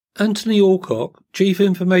Anthony Allcock, Chief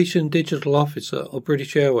Information and Digital Officer of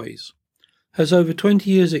British Airways, has over 20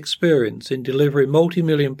 years' experience in delivering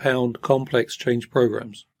multi-million-pound complex change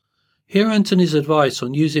programs. Hear Anthony's advice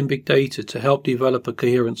on using big data to help develop a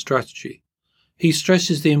coherent strategy. He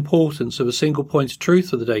stresses the importance of a single point of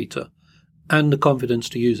truth for the data and the confidence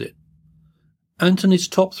to use it. Anthony's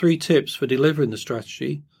top 3 tips for delivering the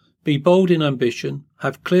strategy: be bold in ambition,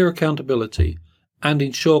 have clear accountability, and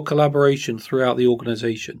ensure collaboration throughout the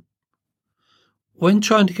organisation. When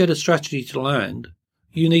trying to get a strategy to land,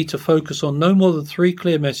 you need to focus on no more than 3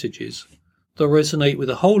 clear messages that resonate with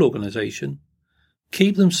the whole organisation,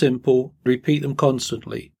 keep them simple, repeat them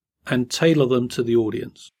constantly, and tailor them to the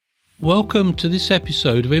audience. Welcome to this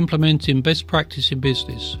episode of Implementing Best Practice in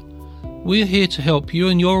Business. We're here to help you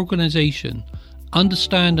and your organisation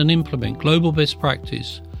understand and implement global best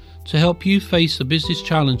practice to help you face the business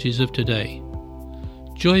challenges of today.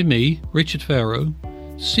 Join me, Richard Farrow,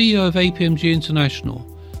 CEO of APMG International,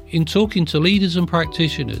 in talking to leaders and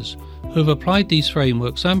practitioners who have applied these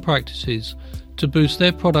frameworks and practices to boost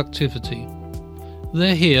their productivity.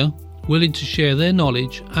 They're here, willing to share their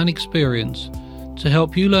knowledge and experience to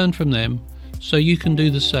help you learn from them so you can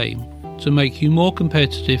do the same to make you more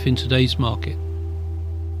competitive in today's market.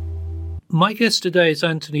 My guest today is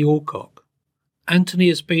Anthony Allcock. Anthony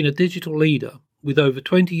has been a digital leader with over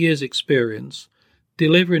 20 years' experience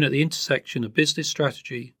delivering at the intersection of business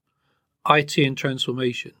strategy, IT and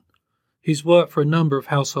transformation. He's worked for a number of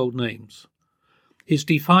household names. He's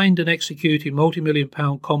defined and executed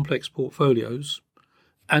multi-million-pound complex portfolios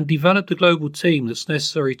and developed a global team that's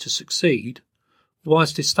necessary to succeed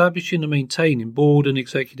whilst establishing and maintaining board and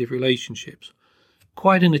executive relationships.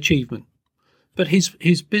 Quite an achievement. But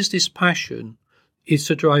his business passion is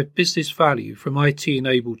to drive business value from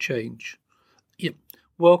IT-enabled change. Yep.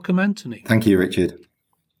 Welcome, Anthony. Thank you, Richard.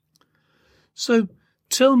 So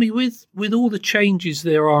tell me, with all the changes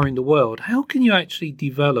there are in the world, how can you actually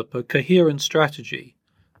develop a coherent strategy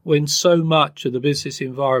when so much of the business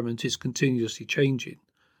environment is continuously changing?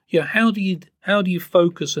 Yeah, how do you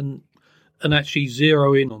focus and actually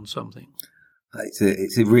zero in on something?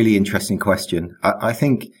 It's a really interesting question. I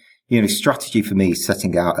think, strategy for me is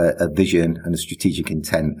setting out a vision and a strategic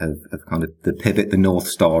intent of kind of the pivot, the North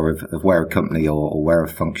Star of where a company or where a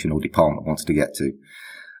function or department wants to get to.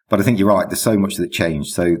 But I think you're right. There's so much that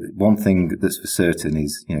changed. So one thing that's for certain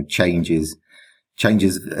is, changes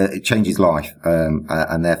life.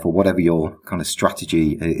 And therefore, whatever your kind of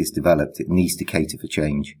strategy is developed, it needs to cater for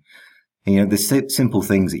change. And, there's simple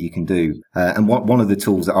things that you can do. And one of the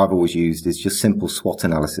tools that I've always used is just simple SWOT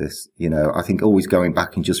analysis. I think always going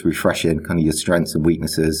back and just refreshing kind of your strengths and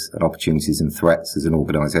weaknesses and opportunities and threats as an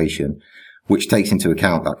organization, which takes into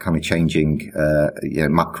account that kind of changing,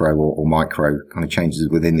 macro or micro kind of changes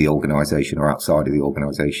within the organization or outside of the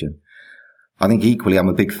organization. I think equally, I'm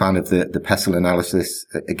a big fan of the PESTLE analysis.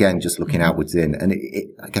 Again, just looking outwards in. And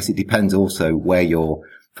I guess it depends also where your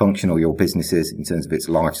function or your business is in terms of its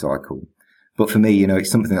life cycle. But for me,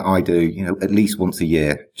 it's something that I do, at least once a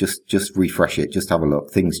year. Just refresh it, just have a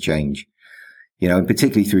look. Things change. And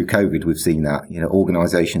particularly through COVID, we've seen that,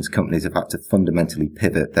 organizations, companies have had to fundamentally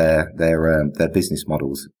pivot their business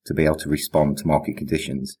models to be able to respond to market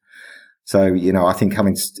conditions. So, I think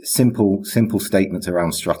having simple statements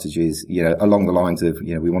around strategies, along the lines of,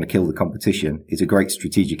 we want to kill the competition is a great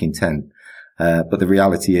strategic intent. But the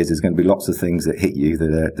reality is there's going to be lots of things that hit you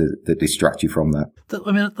that distract you from that.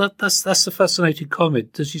 That's a fascinating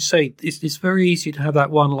comment. As you say, it's very easy to have that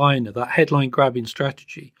one-liner, that headline-grabbing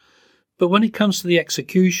strategy. But when it comes to the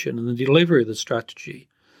execution and the delivery of the strategy,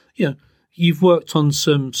 you've worked on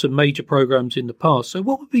some major programs in the past. So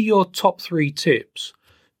what would be your top 3 tips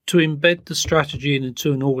to embed the strategy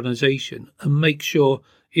into an organization and make sure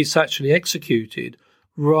it's actually executed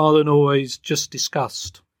rather than always just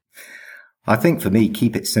discussed? I think for me,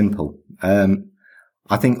 keep it simple.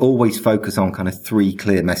 I think always focus on kind of 3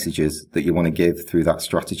 clear messages that you want to give through that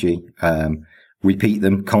strategy. Repeat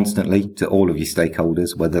them constantly to all of your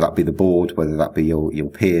stakeholders, whether that be the board, whether that be your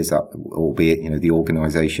peers, or be it, the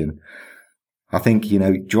organization. I think,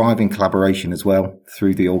 driving collaboration as well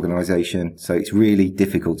through the organization. So it's really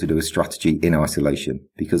difficult to do a strategy in isolation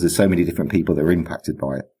because there's so many different people that are impacted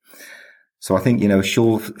by it. So I think, a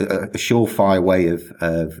surefire way of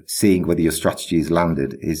seeing whether your strategy is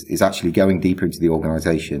landed is actually going deeper into the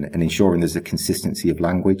organization and ensuring there's a consistency of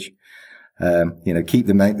language. Keep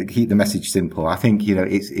the message simple. I think,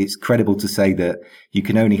 it's credible to say that you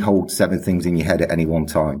can only hold 7 things in your head at any one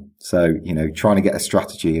time. So, trying to get a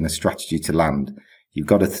strategy and a strategy to land, you've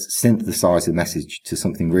got to synthesize the message to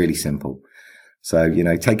something really simple. So,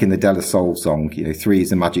 taking the De La Soul song, 3 is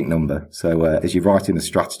the magic number. So, as you're writing a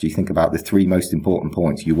strategy, think about the 3 most important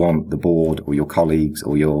points you want the board or your colleagues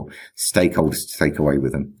or your stakeholders to take away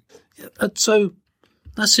with them. So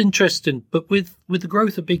that's interesting. But with the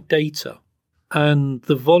growth of big data and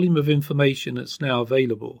the volume of information that's now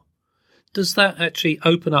available, does that actually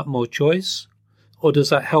open up more choice? Or does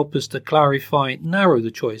that help us to clarify, narrow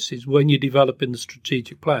the choices when you're developing the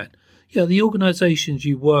strategic plan? Yeah, the organizations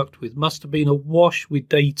you worked with must have been awash with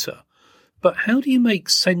data. But how do you make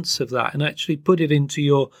sense of that and actually put it into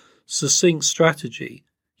your succinct strategy?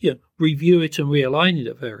 Review it and realign it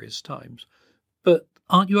at various times. But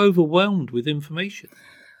aren't you overwhelmed with information?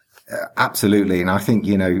 Absolutely. And I think,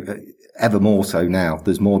 ever more so now,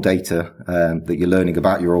 there's more data that you're learning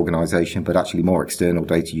about your organization, but actually more external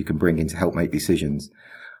data you can bring in to help make decisions.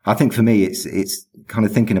 I think for me, it's kind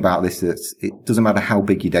of thinking about this. It doesn't matter how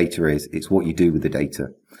big your data is. It's what you do with the data.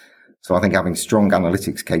 So I think having strong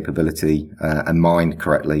analytics capability, and mined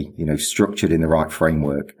correctly, structured in the right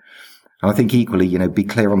framework. And I think equally, be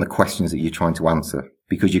clear on the questions that you're trying to answer,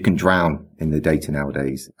 because you can drown in the data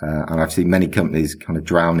nowadays. And I've seen many companies kind of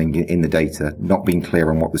drowning in the data, not being clear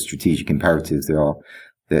on what the strategic imperatives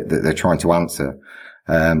that they're trying to answer.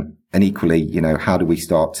 And equally, how do we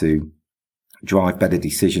start to drive better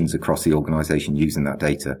decisions across the organization using that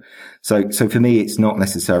data? So for me, it's not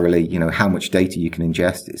necessarily, how much data you can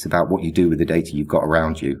ingest. It's about what you do with the data you've got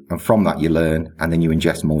around you. And from that, you learn, and then you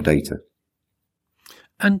ingest more data.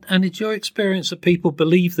 And it's your experience that people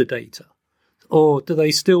believe the data? Or do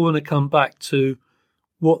they still want to come back to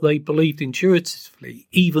what they believed intuitively,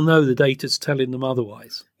 even though the data's telling them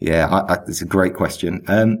otherwise? Yeah, it's a great question.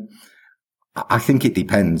 I think it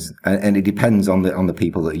depends, and it depends on the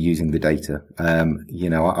people that are using the data.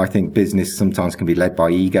 I think business sometimes can be led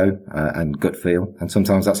by ego and gut feel, and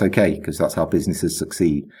sometimes that's okay because that's how businesses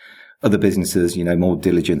succeed. Other businesses, more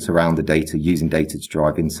diligence around the data, using data to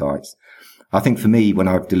drive insights. I think for me, when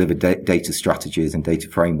I've delivered data strategies and data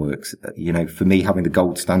frameworks, for me, having the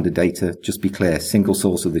gold standard data, just be clear, single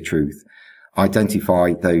source of the truth,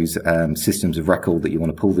 identify those systems of record that you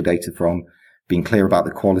want to pull the data from, being clear about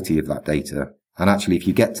the quality of that data. And actually, if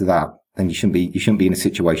you get to that, then you shouldn't be in a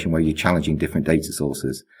situation where you're challenging different data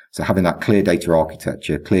sources. So having that clear data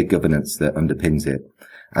architecture, clear governance that underpins it,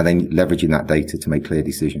 and then leveraging that data to make clear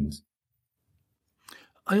decisions.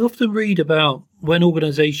 I often read about when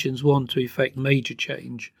organizations want to effect major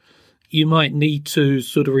change, you might need to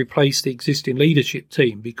sort of replace the existing leadership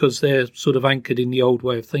team because they're sort of anchored in the old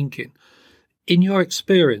way of thinking. In your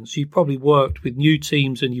experience, you've probably worked with new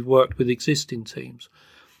teams and you've worked with existing teams.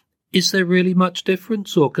 Is there really much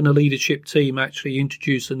difference, or can a leadership team actually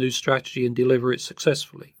introduce a new strategy and deliver it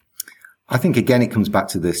successfully? I think, again, it comes back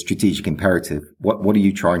to the strategic imperative. What are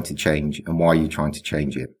you trying to change and why are you trying to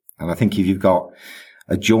change it? And I think if you've got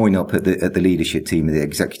a join up at the leadership team, the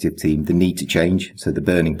executive team, the need to change. So the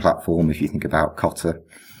burning platform, if you think about Kotter,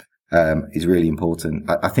 is really important.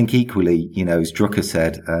 I think equally, as Drucker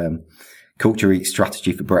said, culture eats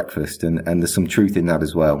strategy for breakfast. And there's some truth in that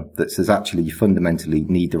as well, that says actually you fundamentally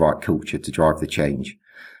need the right culture to drive the change.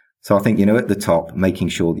 So I think, at the top, making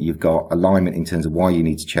sure that you've got alignment in terms of why you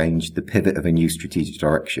need to change, the pivot of a new strategic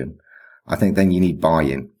direction. I think then you need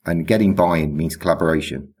buy-in, and getting buy-in means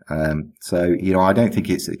collaboration. So I don't think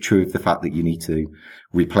it's true of the fact that you need to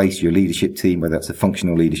replace your leadership team, whether that's a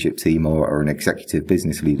functional leadership team or an executive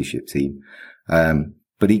business leadership team.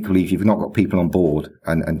 But equally, if you've not got people on board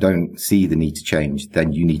and don't see the need to change,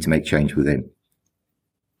 then you need to make change within.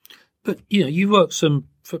 But, you work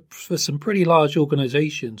for some pretty large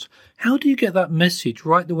organizations. How do you get that message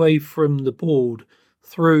right the way from the board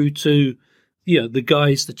through to, the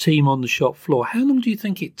guys, the team on the shop floor? How long do you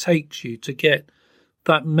think it takes you to get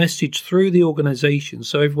that message through the organization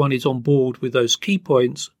so everyone is on board with those key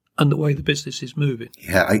points and the way the business is moving?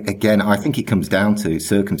 Yeah, I think it comes down to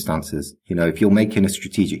circumstances. If you're making a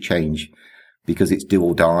strategic change because it's do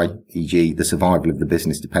or die, e.g. the survival of the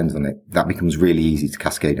business depends on it, that becomes really easy to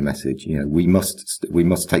cascade a message. We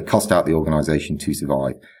must take cost out of the organization to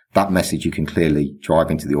survive. That message you can clearly drive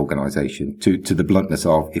into the organization to the bluntness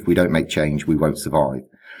of, if we don't make change, we won't survive.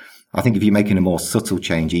 I think if you're making a more subtle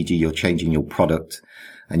change, e.g. you're changing your product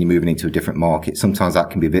and you're moving into a different market, sometimes that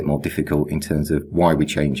can be a bit more difficult in terms of why we're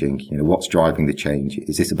changing. What's driving the change?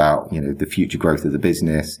 Is this about, the future growth of the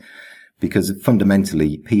business? Because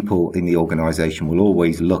fundamentally, people in the organization will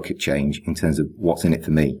always look at change in terms of what's in it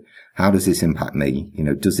for me. How does this impact me?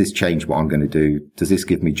 Does this change what I'm going to do? Does this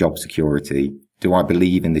give me job security? Do I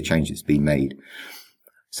believe in the change that's been made?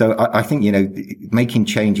 So I think, making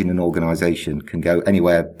change in an organization can go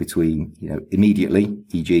anywhere between, immediately,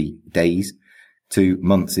 e.g. days, to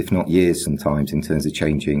months, if not years sometimes, in terms of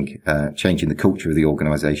changing the culture of the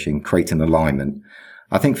organization, creating alignment.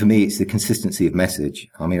 I think for me, it's the consistency of message.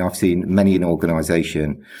 I mean, I've seen many an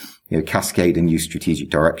organization, cascade a new strategic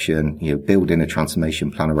direction, build in a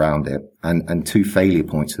transformation plan around it. And two failure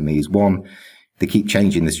points for me is one, they keep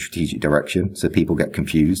changing the strategic direction. So people get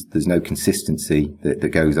confused. There's no consistency that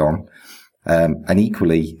goes on. And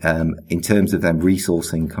equally, in terms of them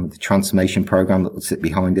resourcing kind of the transformation program that will sit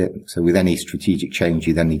behind it. So with any strategic change,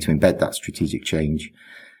 you then need to embed that strategic change,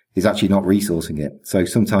 is actually not resourcing it. So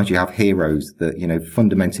sometimes you have heroes that,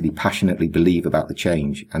 fundamentally passionately believe about the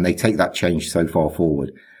change, and they take that change so far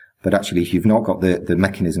forward. But actually, if you've not got the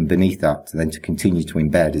mechanism beneath that, then to continue to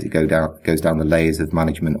embed as it goes down the layers of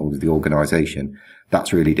management or the organization,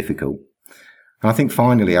 that's really difficult. And I think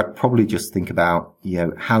finally, I'd probably just think about,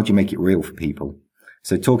 how do you make it real for people?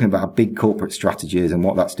 So talking about big corporate strategies and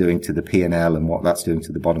what that's doing to the P&L and what that's doing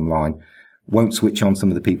to the bottom line won't switch on some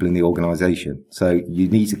of the people in the organization. So you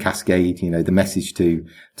need to cascade, the message to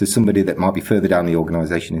somebody that might be further down the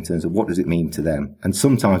organization in terms of what does it mean to them? And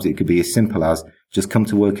sometimes it could be as simple as just come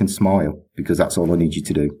to work and smile, because that's all I need you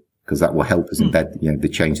to do, because that will help us embed, the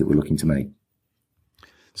change that we're looking to make.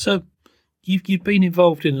 So you've been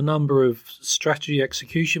involved in a number of strategy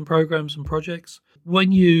execution programs and projects.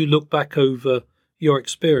 When you look back over your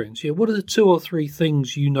experience, what are the 2 or 3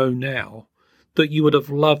 things you know now that you would have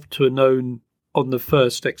loved to have known on the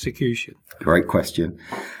first execution? Great question.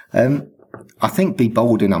 I think be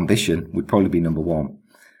bold in ambition would probably be number 1.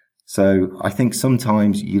 So I think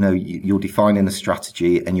sometimes, you're defining a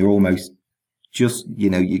strategy and you're almost just,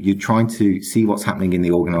 you're trying to see what's happening in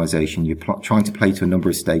the organization. You're trying to play to a number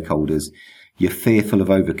of stakeholders. You're fearful of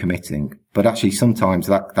overcommitting, but actually sometimes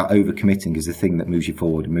that overcommitting is the thing that moves you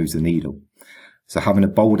forward and moves the needle. So having a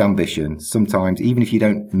bold ambition, sometimes, even if you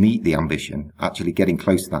don't meet the ambition, actually getting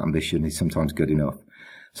close to that ambition is sometimes good enough.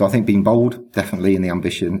 So I think being bold, definitely in the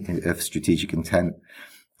ambition of strategic intent.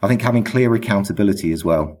 I think having clear accountability as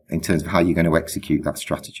well in terms of how you're going to execute that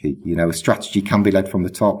strategy. A strategy can be led from the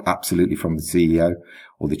top, absolutely from the CEO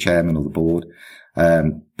or the chairman or the board.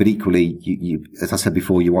 But equally, you, as I said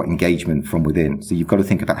before, you want engagement from within. So you've got to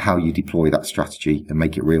think about how you deploy that strategy and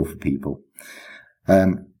make it real for people.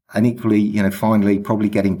 And equally, finally, probably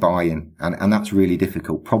getting buy-in. And that's really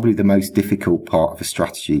difficult. Probably the most difficult part of a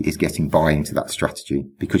strategy is getting buy-in to that strategy,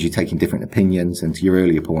 because you're taking different opinions. And to your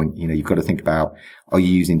earlier point, you've got to think about, are you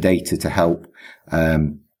using data to help,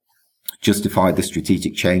 justify the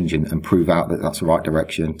strategic change and prove out that that's the right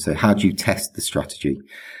direction? So how do you test the strategy?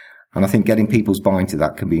 And I think getting people's buy-in to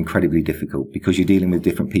that can be incredibly difficult, because you're dealing with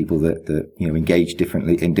different people that engage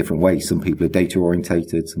differently in different ways. Some people are data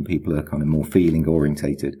orientated. Some people are kind of more feeling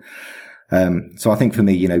orientated. So I think for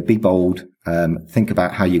me, be bold, think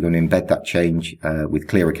about how you're going to embed that change, with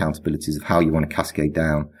clear accountabilities of how you want to cascade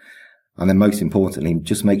down. And then most importantly,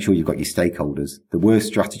 just make sure you've got your stakeholders. The worst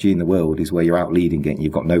strategy in the world is where you're out leading it and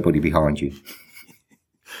you've got nobody behind you.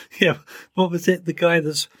 Yeah. What was it? The guy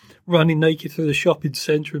that's running naked through the shopping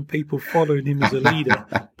centre and people following him as a leader.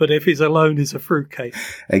 But if he's alone, he's a fruitcake.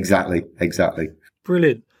 Exactly.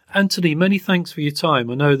 Brilliant. Anthony, many thanks for your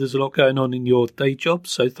time. I know there's a lot going on in your day job,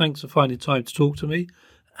 so thanks for finding time to talk to me.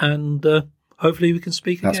 And hopefully we can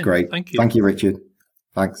speak again. That's great. Thank you. Thank you, Richard.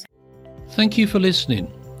 Thanks. Thank you for listening.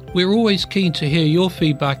 We're always keen to hear your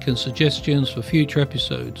feedback and suggestions for future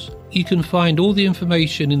episodes. You can find all the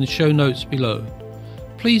information in the show notes below.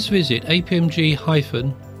 Please visit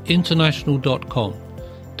apmg-international.com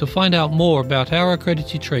to find out more about our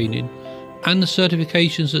accredited training and the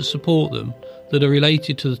certifications that support them that are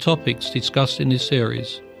related to the topics discussed in this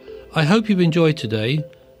series. I hope you've enjoyed today,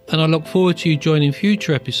 and I look forward to you joining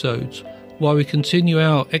future episodes while we continue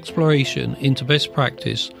our exploration into best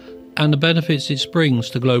practice and the benefits it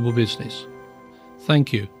brings to global business.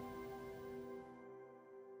 Thank you.